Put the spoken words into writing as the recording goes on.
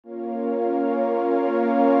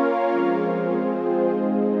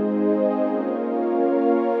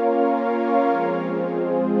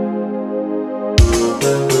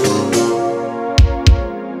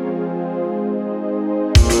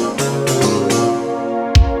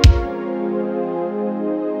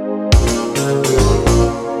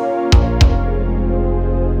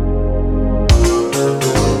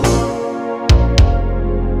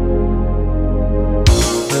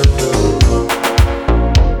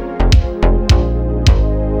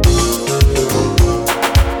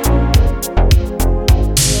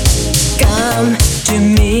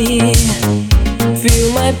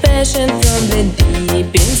passion from the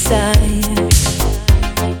deep inside.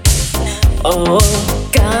 Oh,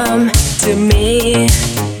 come to me,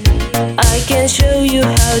 I can show you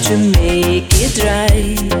how to make it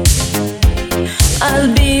right.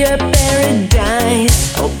 I'll be your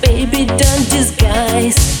paradise. Oh baby, don't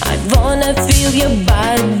disguise. I wanna feel your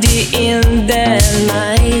body in the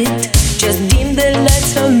night. Just dim the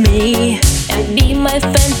lights for me and be my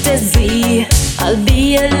fantasy. I'll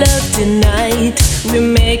be your love tonight. We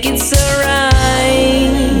make it so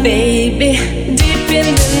right. Baby, deep in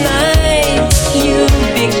the night, you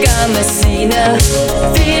become a sinner.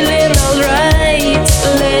 Feeling alright,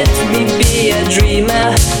 let me be a dreamer.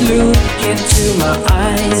 Look into my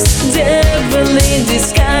eyes, devil in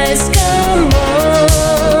disguise. Come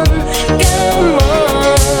on, come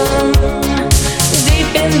on.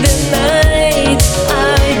 Deep in the night,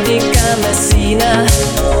 I become a sinner.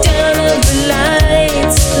 Turn on the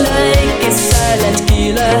lights like a silent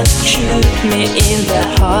killer. Shoot me in the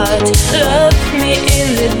heart, love me in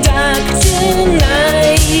the dark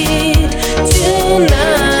tonight,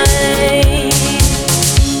 tonight.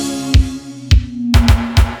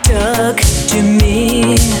 Talk to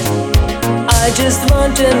me, I just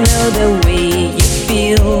want to know the way you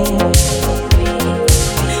feel.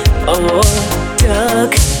 Oh,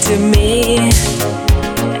 talk to me.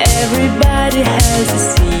 Everybody has a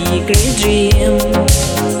secret dream.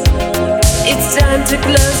 It's time to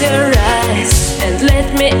close your eyes and let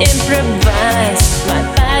me improvise. My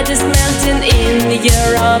body's melting in your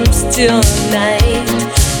arms tonight.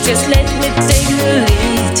 Just let me take the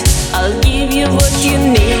lead. I'll give you what you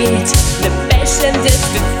need. The passion that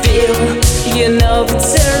we feel, you know it's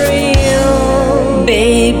surreal.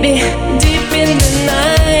 Baby, deep in the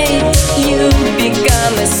night, you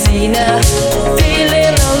become a sinner.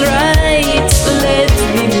 Feeling alright, let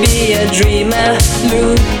me be a dreamer.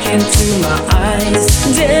 Look into my eyes,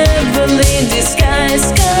 devil in disguise.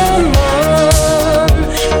 Come on,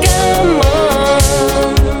 come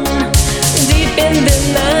on. Deep in the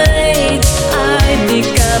night, I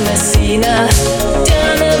become a sinner.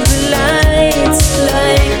 Turn off the lights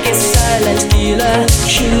like a silent killer.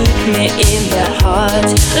 Shoot me in the heart,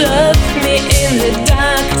 love me in the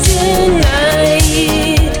dark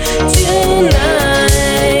tonight, tonight.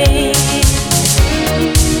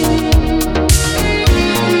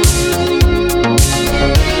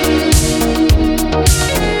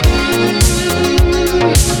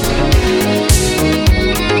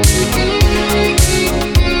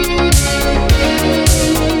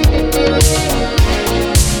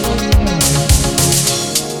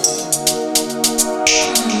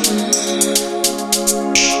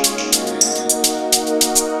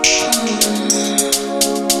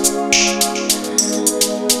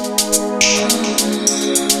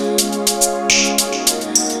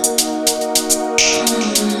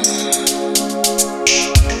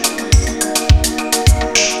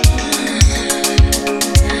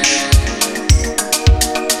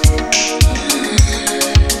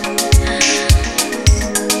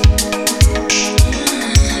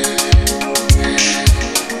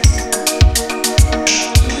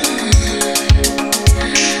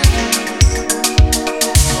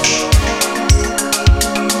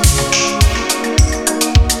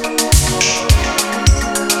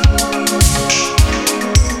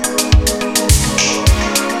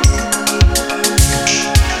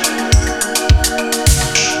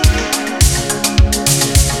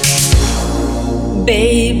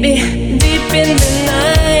 Baby, deep in the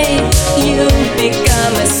night, you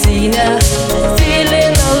become a sinner.